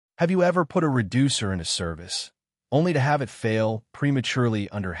Have you ever put a reducer into service, only to have it fail prematurely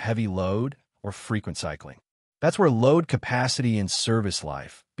under heavy load or frequent cycling? That's where load capacity and service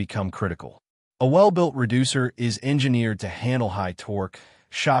life become critical. A well-built reducer is engineered to handle high torque,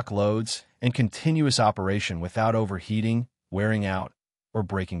 shock loads, and continuous operation without overheating, wearing out, or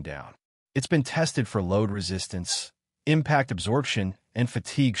breaking down. It's been tested for load resistance, impact absorption, and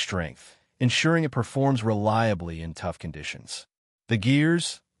fatigue strength, ensuring it performs reliably in tough conditions. The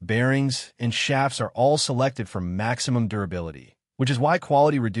gears, bearings, and shafts are all selected for maximum durability, which is why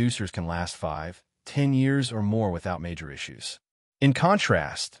quality reducers can last 5, 10 years or more without major issues. In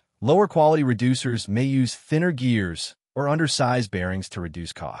contrast, lower quality reducers may use thinner gears or undersized bearings to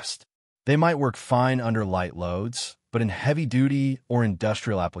reduce cost. They might work fine under light loads, but in heavy-duty or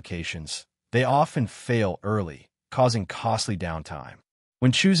industrial applications, they often fail early, causing costly downtime.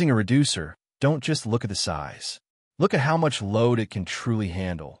 When choosing a reducer, don't just look at the size. Look at how much load it can truly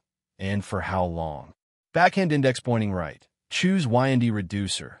handle, and for how long. Backhand index pointing right. Choose Y&D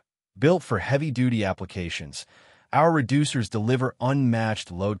Reducer. Built for heavy-duty applications, our reducers deliver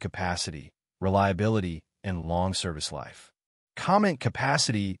unmatched load capacity, reliability, and long service life. Comment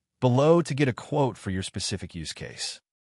capacity below to get a quote for your specific use case.